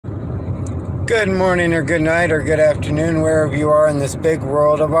Good morning or good night or good afternoon, wherever you are in this big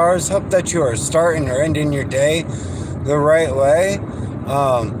world of ours. Hope that you are starting or ending your day the right way.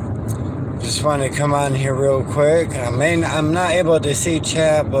 Just wanted to come on here real quick. I'm not able to see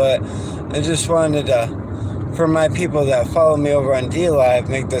chat, but I just wanted to, for my people that follow me over on DLive,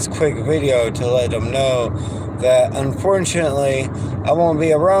 make this quick video to let them know that unfortunately I won't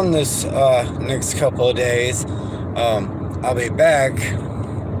be around this next couple of days. I'll be back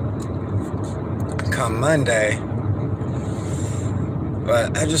come Monday,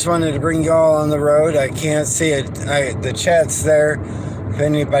 but I just wanted to bring y'all on the road. I can't see it. The chat's there. If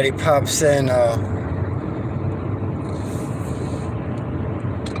anybody pops in,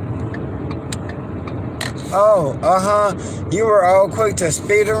 you were all quick to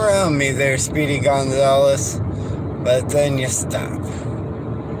speed around me there, Speedy Gonzalez, but then you stopped.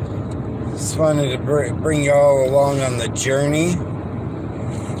 Just wanted to bring y'all along on the journey.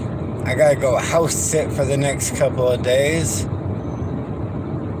 I gotta go house sit for the next couple of days.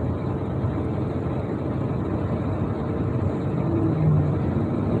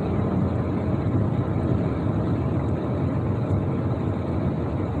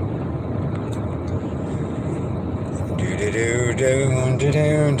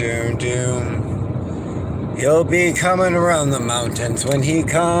 He'll be coming around the mountains when he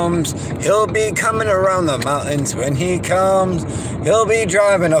comes. He'll be coming around the mountains when he comes. He'll be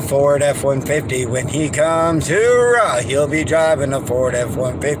driving a Ford F-150 when he comes. Hoorah! He'll be driving a Ford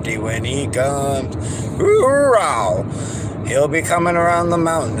F-150 when he comes. Hoorah! He'll be coming around the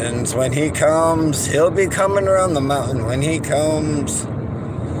mountains when he comes. He'll be coming around the mountain when he comes.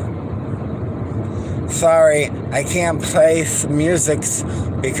 Sorry, I can't play music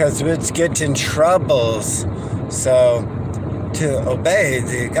because it gets in troubles. So, to obey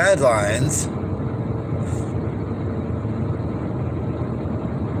the guidelines,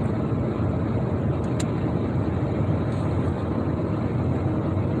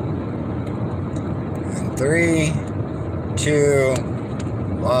 and 3, 2,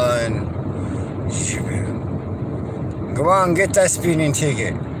 1, go on, get that speeding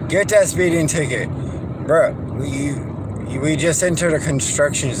ticket. Get that speeding ticket. Bro, we just entered a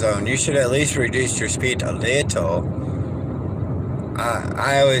construction zone. You should at least reduce your speed a little.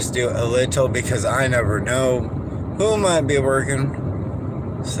 I always do a little because I never know who might be working.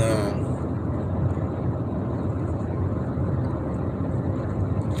 So,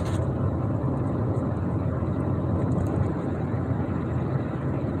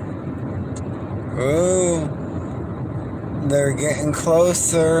 oh, they're getting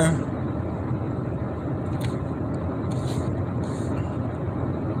closer.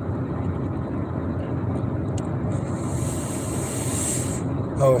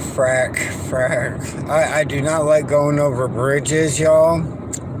 Oh, frack. I do not like going over bridges, y'all.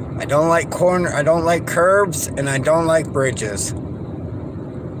 I don't like curbs, and I don't like bridges.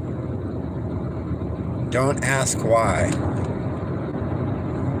 Don't ask why.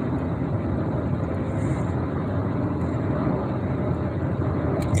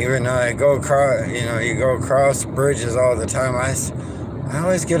 Even though I go across, you go across bridges all the time, I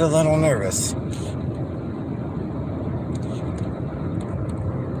always get a little nervous.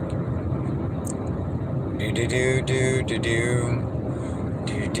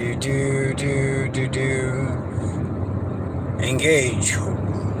 Engage.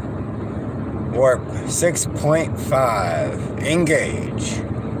 Warp 6.5. Engage.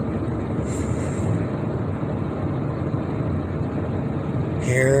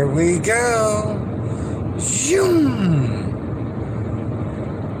 Here we go. Zoom.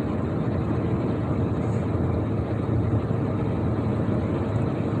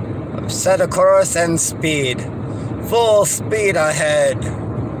 Set a course and speed. Full speed ahead.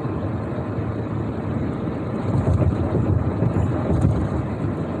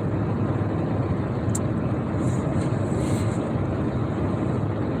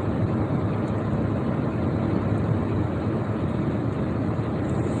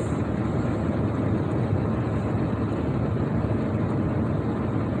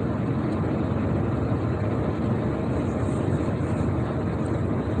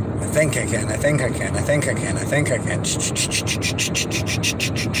 I think I can. I think I can. I think I can. I think I can.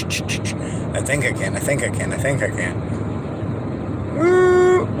 I think I can. I think I can. I think I can.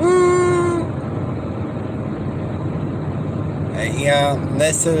 Woo, woo. Yeah,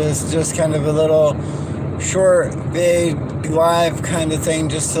 this is just kind of a little short, big, live kind of thing,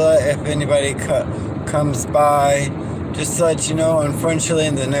 just to let, if anybody comes by, just to let you know, unfortunately,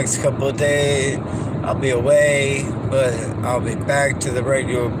 in the next couple of days, I'll be away, but I'll be back to the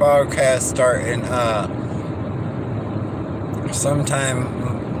regular broadcast starting sometime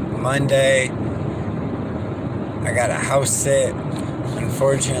Monday. I got a house sit.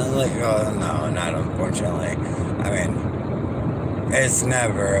 Unfortunately, oh no, not unfortunately. I mean, it's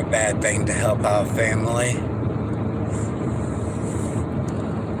never a bad thing to help out family.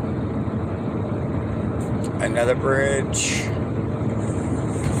 Another bridge.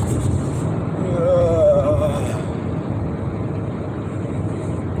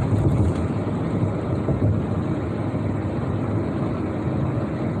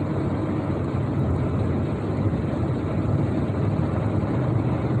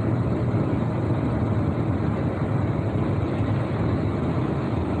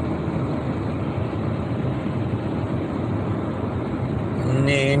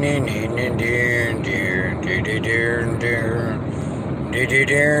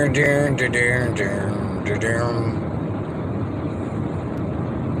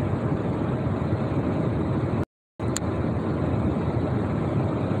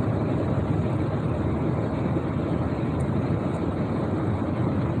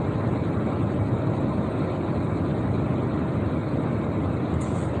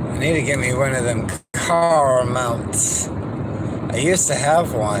 I need to get me one of them car mounts. I used to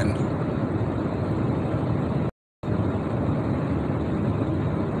have one.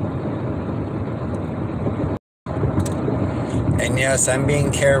 And yes, I'm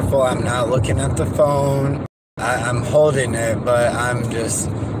being careful. I'm not looking at the phone. I'm holding it, but I'm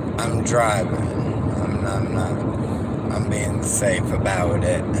driving. I'm being safe about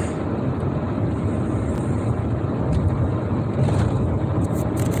it.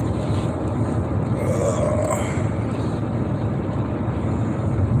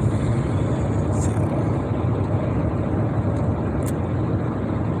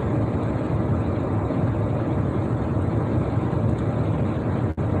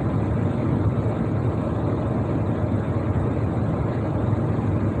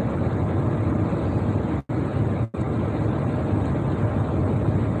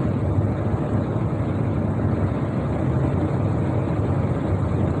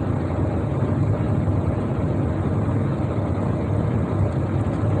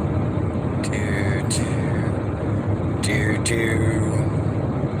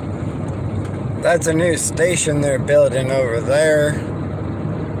 That's a new station they're building over there.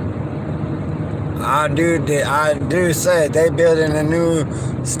 I do say they're building a new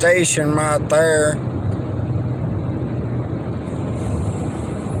station right there.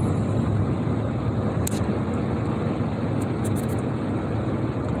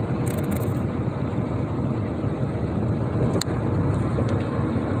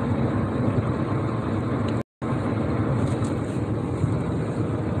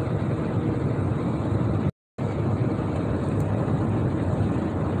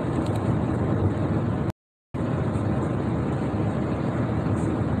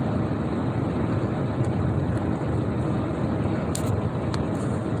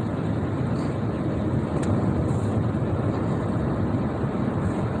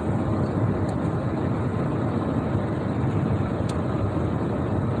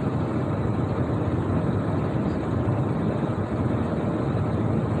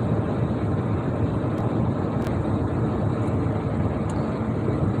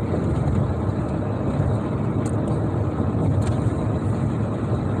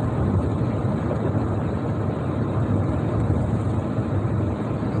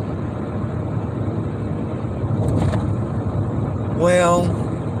 Well,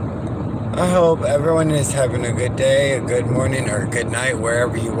 I hope everyone is having a good day, a good morning, or a good night,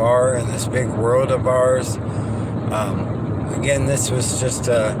 wherever you are in this big world of ours. Again, this was just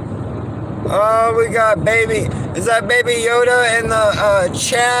a... Oh, we got baby... Is that Baby Yoda in the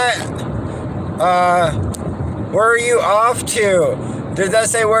chat? Where are you off to? Did that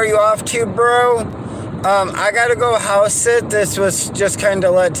say where are you off to, bro? I gotta go house sit. This was just kind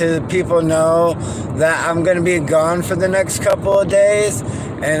of let to people know that I'm gonna be gone for the next couple of days,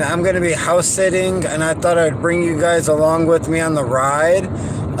 and I'm gonna be house sitting. And I thought I'd bring you guys along with me on the ride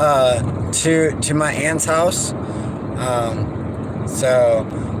to my aunt's house. So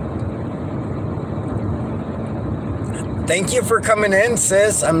thank you for coming in,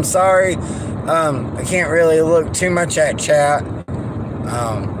 sis. I'm sorry. I can't really look too much at chat.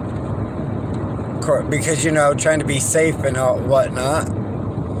 Because, you know, trying to be safe and whatnot.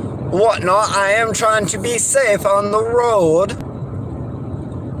 I am trying to be safe on the road.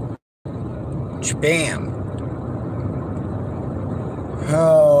 Bam.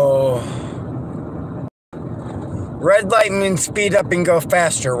 Oh. Red light means speed up and go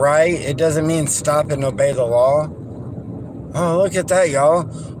faster, right? It doesn't mean stop and obey the law. Oh, look at that, y'all.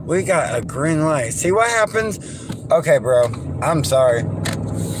 We got a green light. See what happens? Okay, bro. I'm sorry.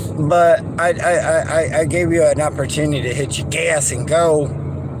 But I gave you an opportunity to hit your gas and go.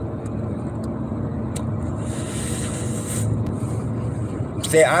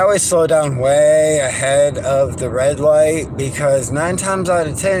 See, I always slow down way ahead of the red light because 9 times out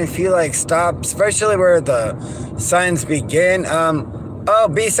of 10, if you like stop, especially where the signs begin, oh,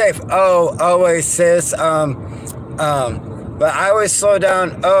 be safe. Oh, always, sis. But I always slow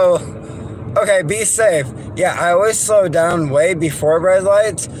down. Oh, okay, be safe. Yeah, I always slow down way before red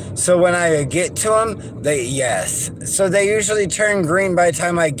lights. So when I get to them, yes. So they usually turn green by the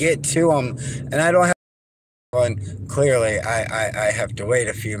time I get to them. And I don't have one. Clearly, I have to wait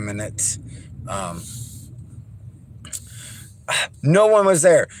a few minutes. No one was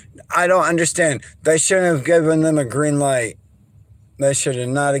there. I don't understand. They shouldn't have given them a green light. They should have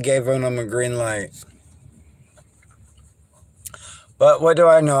not have given them a green light. But what do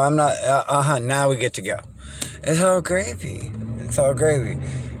I know? I'm not, now we get to go. It's all gravy. It's all gravy.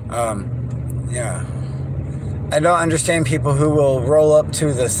 Yeah. I don't understand people who will roll up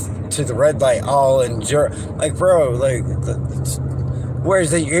to the red light all enjoy. Like, bro, like,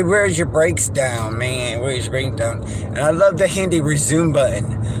 where's your brakes down, man? Where's your brakes down? And I love the handy resume button.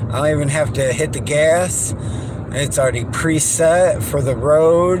 I don't even have to hit the gas. It's already preset for the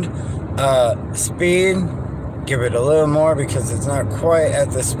road speed. Give it a little more because it's not quite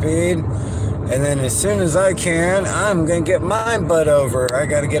at the speed. And then as soon as I can, I'm going to get my butt over. I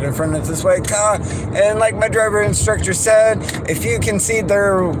got to get in front of this white car. And like my driver instructor said, if you can see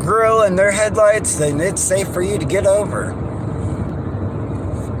their grill and their headlights, then it's safe for you to get over.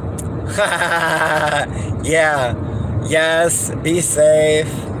 Yeah. Yes. Be safe.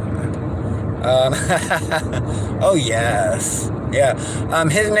 Oh, yes. Yeah.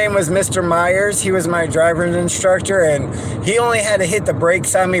 His name was Mr. Myers. He was my driver's instructor, and he only had to hit the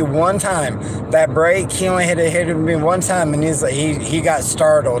brakes on me one time. That brake, he only had to hit me one time, and he's like, he got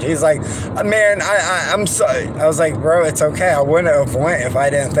startled. He's like, man, I'm sorry. I was like, bro, it's okay. I wouldn't have went if I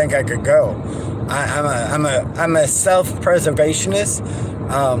didn't think I could go. I'm a self-preservationist.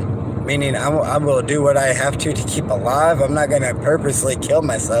 Meaning I will do what I have to keep alive. I'm not going to purposely kill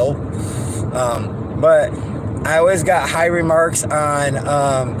myself. But I always got high remarks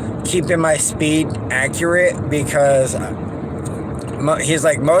on keeping my speed accurate because he's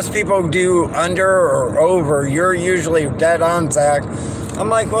like, most people do under or over. You're usually dead on, Zach. I'm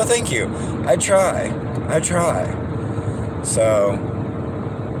like, well, thank you. I try. So,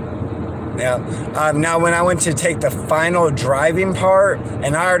 yeah. Now, when I went to take the final driving part,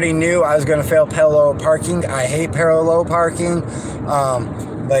 and I already knew I was going to fail parallel parking. I hate parallel parking.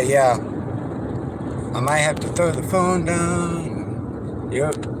 But yeah. I might have to throw the phone down.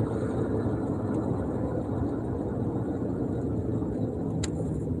 Yep.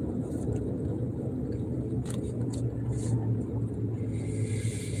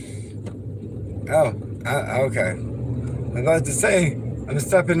 Oh, okay. I was about to say, I'm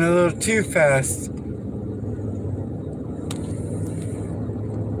stepping a little too fast.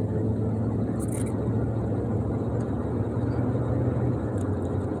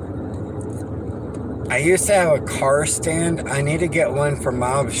 I used to have a car stand. I need to get one for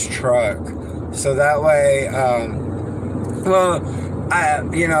Mom's truck. So that way, I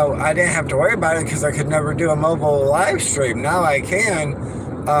didn't have to worry about it because I could never do a mobile live stream. Now I can.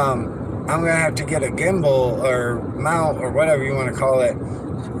 I'm going to have to get a gimbal or mount or whatever you want to call it.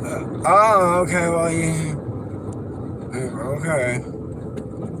 Okay, well, okay.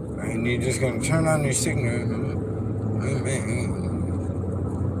 And you're just going to turn on your signal.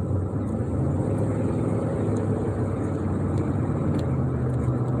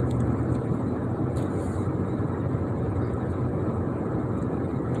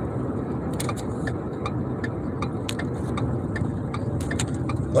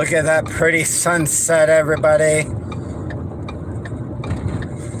 Look at that pretty sunset, everybody.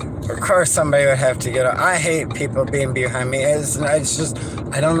 Of course somebody would have to get up. I hate people being behind me. It's just,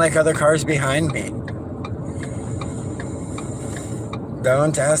 I don't like other cars behind me.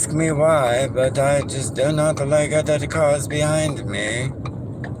 Don't ask me why, but I just do not like other cars behind me.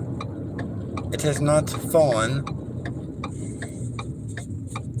 It is not fun.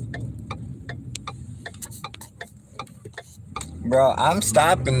 Bro, I'm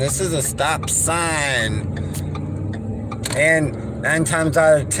stopping. This is a stop sign. And 9 times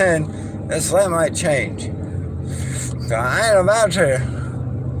out of 10, this light might change. So I ain't about to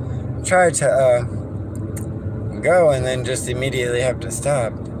try to go and then just immediately have to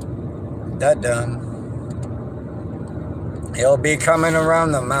stop. That dumb. He'll be coming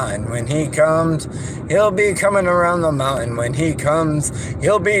around the mountain when he comes. He'll be coming around the mountain when he comes.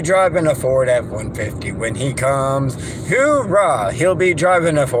 He'll be driving a Ford F-150 when he comes. Hoorah! He'll be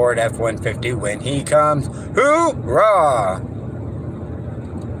driving a Ford F-150 when he comes. Hoorah!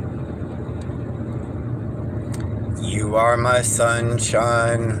 You are my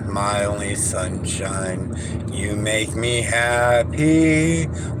sunshine, my only sunshine. You make me happy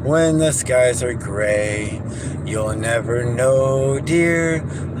when the skies are gray. You'll never know, dear,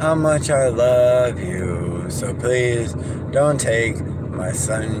 how much I love you. So please don't take my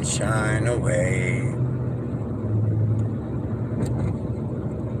sunshine away.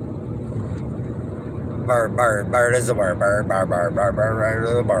 Bird is a bird, bird is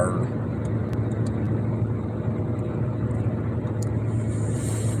a bird.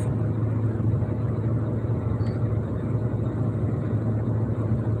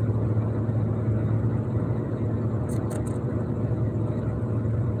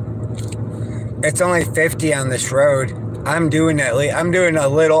 It's only 50 on this road. I'm doing a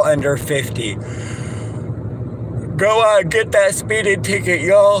little under 50. Go out and get that speeding ticket,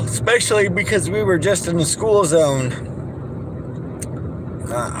 y'all. Especially because we were just in the school zone.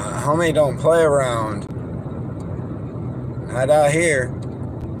 Homie, don't play around. Not out here.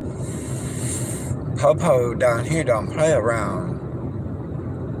 Popo down here, don't play around.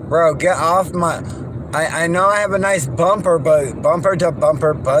 Bro, get off my... I know I have a nice bumper, but bumper to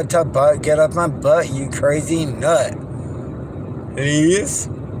bumper, butt to butt, get off my butt, you crazy nut. Please?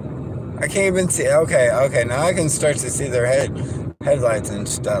 I can't even see. Okay, now I can start to see their headlights and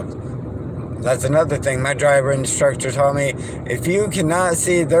stuff. That's another thing my driver instructor told me. If you cannot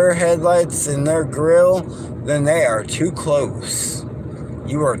see their headlights and their grill, then they are too close.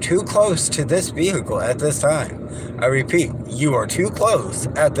 You are too close to this vehicle at this time. I repeat, you are too close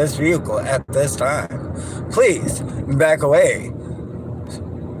at this vehicle at this time. Please back away.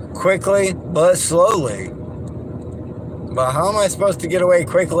 Quickly, but slowly. But how am I supposed to get away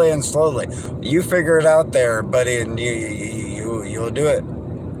quickly and slowly? You figure it out there, buddy, and you'll do it.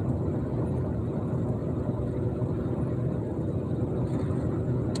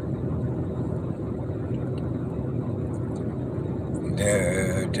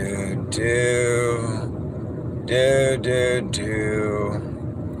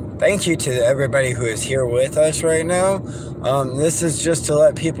 Thank you to everybody who is here with us right now. This is just to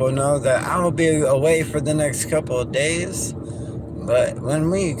let people know that I'll be away for the next couple of days. But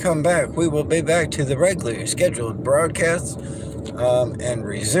when we come back, we will be back to the regularly scheduled broadcast and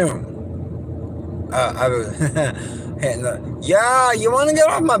resume. I was hitting the... Yeah, you want to get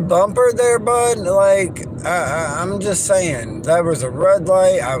off my bumper there, bud? Like, I'm just saying. That was a red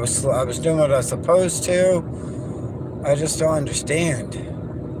light. I was doing what I was supposed to. I just don't understand.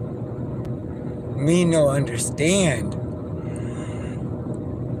 Me no understand.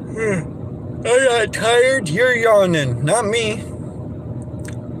 I got tired. You're yawning, not me.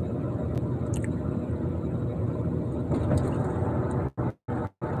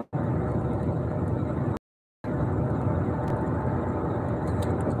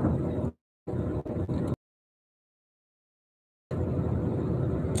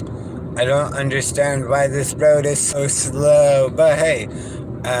 I don't understand why this road is so slow, but hey,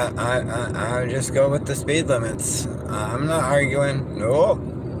 I'll just go with the speed limits. I'm not arguing. Nope.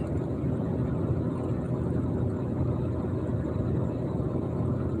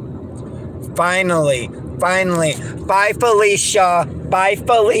 Finally. Bye, Felicia. Bye,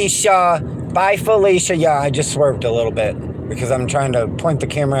 Felicia. Yeah, I just swerved a little bit because I'm trying to point the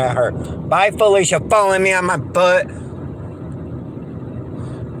camera at her. Bye, Felicia. Following me on my butt.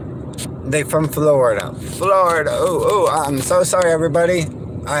 They from Florida. Oh, I'm so sorry, everybody.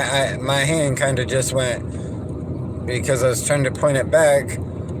 My hand kind of just went, because I was trying to point it back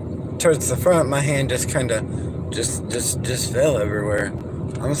towards the front. My hand just kind of just fell everywhere.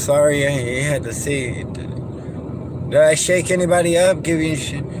 I'm sorry you had to see. Did I shake anybody up? Give you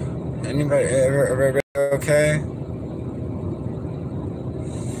anybody ever okay?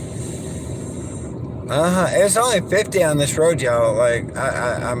 It's only 50 on this road, y'all. Like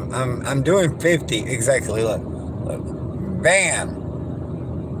I'm doing 50 exactly. Look, bam.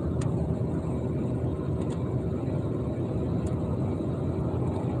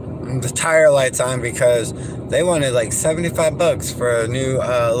 The tire light's on because they wanted like $75 for a new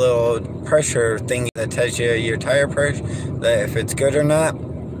little pressure thing that tells you your tire pressure, that if it's good or not.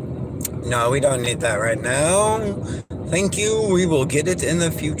 No, we don't need that right now. Thank you. We will get it in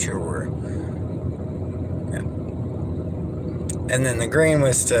the future. And then the green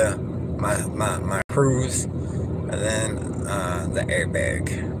was to my cruise, and then the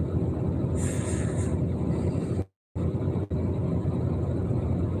airbag.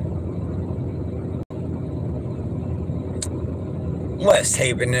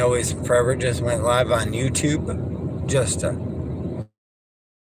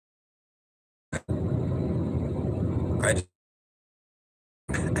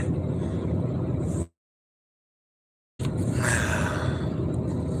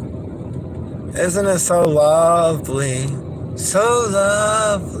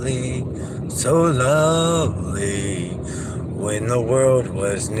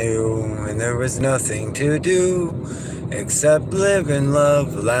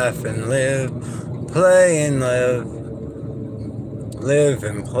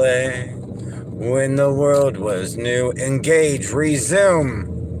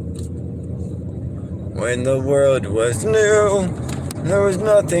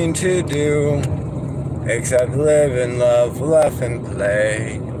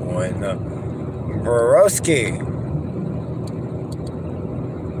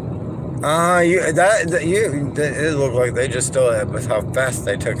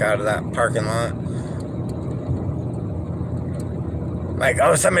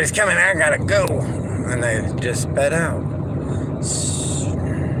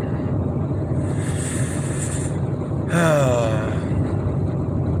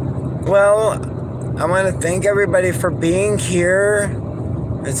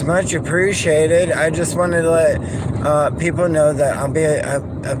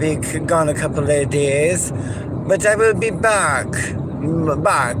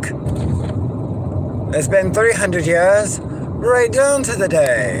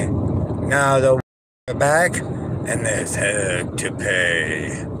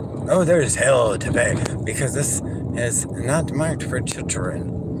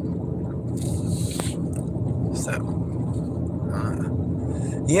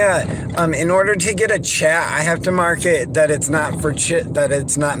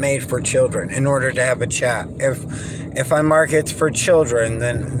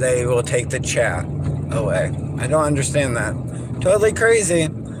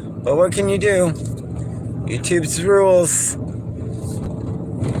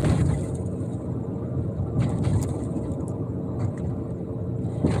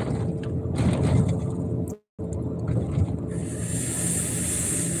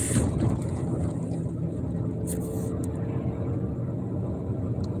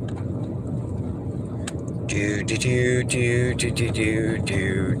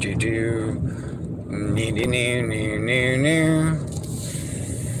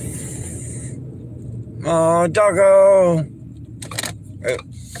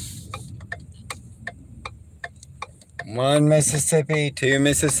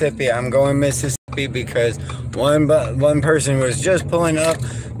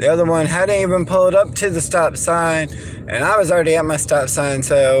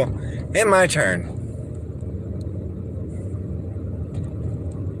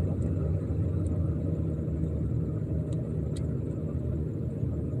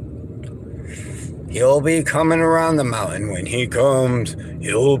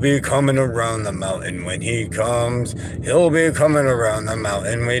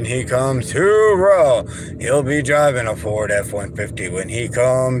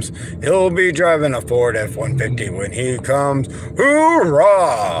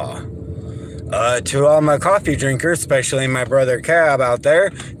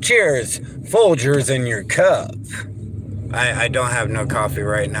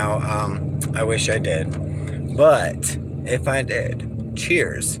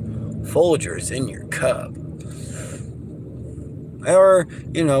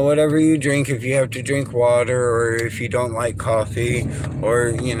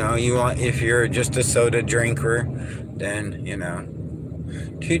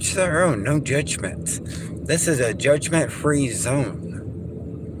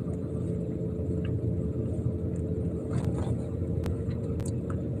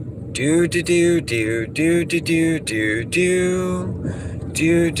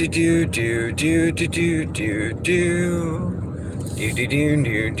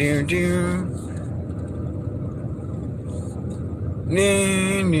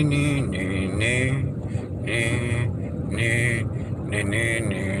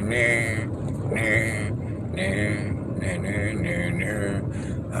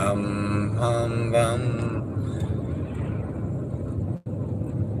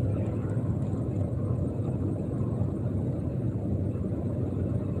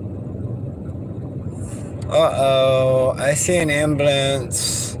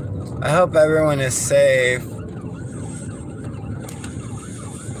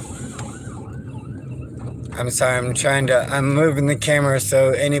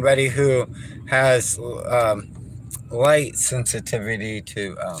 light sensitivity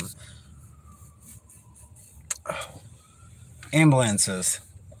to ambulances.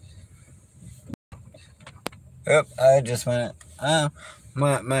 Yep, I just went. I'm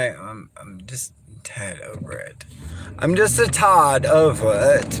just a tad over it. I'm just a tad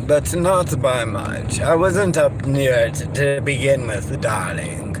over it, but not by much. I wasn't up near it to begin with,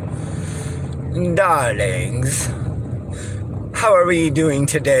 darling. Darlings, how are we doing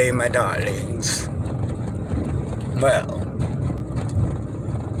today, my darlings? Well,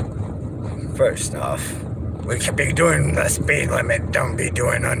 first off, we could be doing the speed limit. Don't be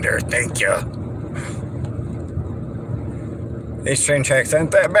doing under. Thank you. These train tracks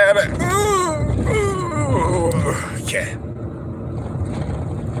aren't that bad. Okay.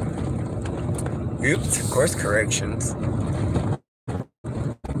 Oops. Course corrections.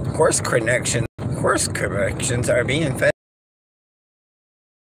 Course corrections are being fed.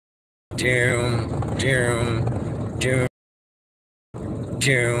 Doom.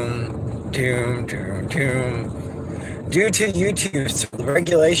 Due to YouTube's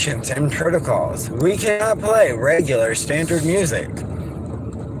regulations and protocols, we cannot play regular standard music.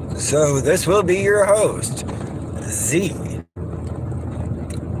 So this will be your host, Z.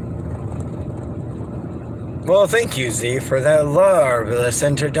 Well, thank you, Z, for that marvelous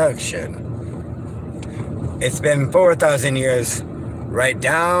introduction. It's been 4,000 years, right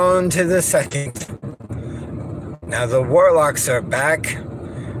down to the second. Now the warlocks are back,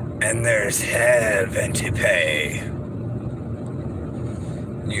 and there's heaven to pay.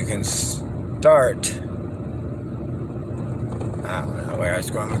 You can start. I don't know where I was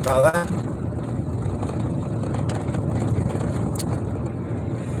going with all that.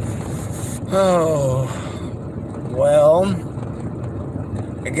 Oh, well,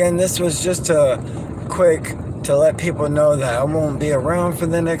 again, this was just a quick to let people know that I won't be around for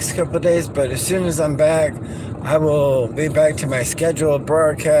the next couple of days, but as soon as I'm back, I will be back to my scheduled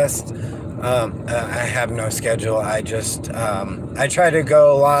broadcast. I have no schedule. I just, I try to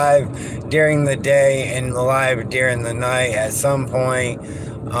go live during the day and live during the night at some point.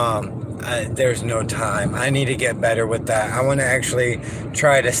 There's no time. I need to get better with that. I want to actually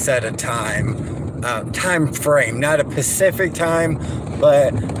try to set a time frame, not a specific time,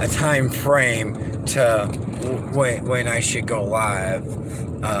 but a time frame to when I should go live.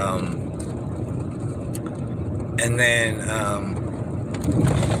 And then,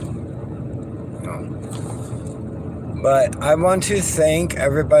 but I want to thank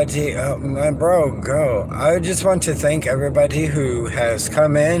everybody. My bro, go. I just want to thank everybody who has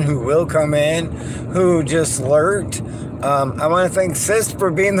come in, who will come in, who just lurked. I want to thank Sis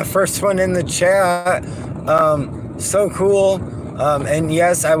for being the first one in the chat. So cool. And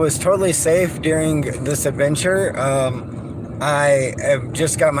yes, I was totally safe during this adventure. I have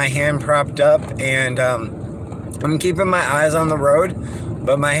just got my hand propped up, and I'm keeping my eyes on the road,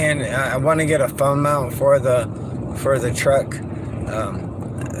 but my hand, I want to get a phone mount for the truck,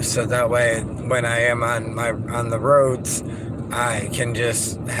 so that way when I am on the roads, I can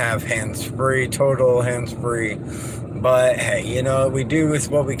just have hands-free, total hands-free. But hey, you know, we do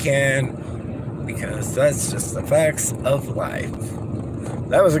with what we can, because that's just the facts of life.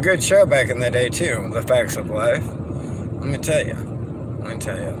 That was a good show back in the day too, The Facts of Life. Let me tell you.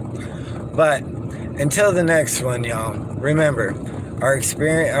 But until the next one, y'all, remember, our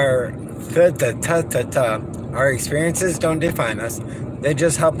experiences don't define us. They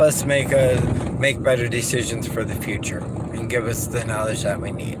just help us make better decisions for the future and give us the knowledge that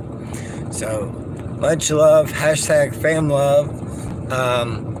we need. So, much love, #FamLove.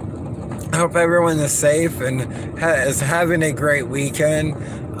 I hope everyone is safe and is having a great weekend.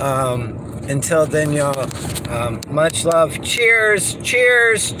 Until then, y'all, much love. Cheers,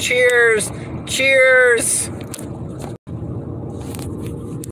 cheers, cheers, cheers.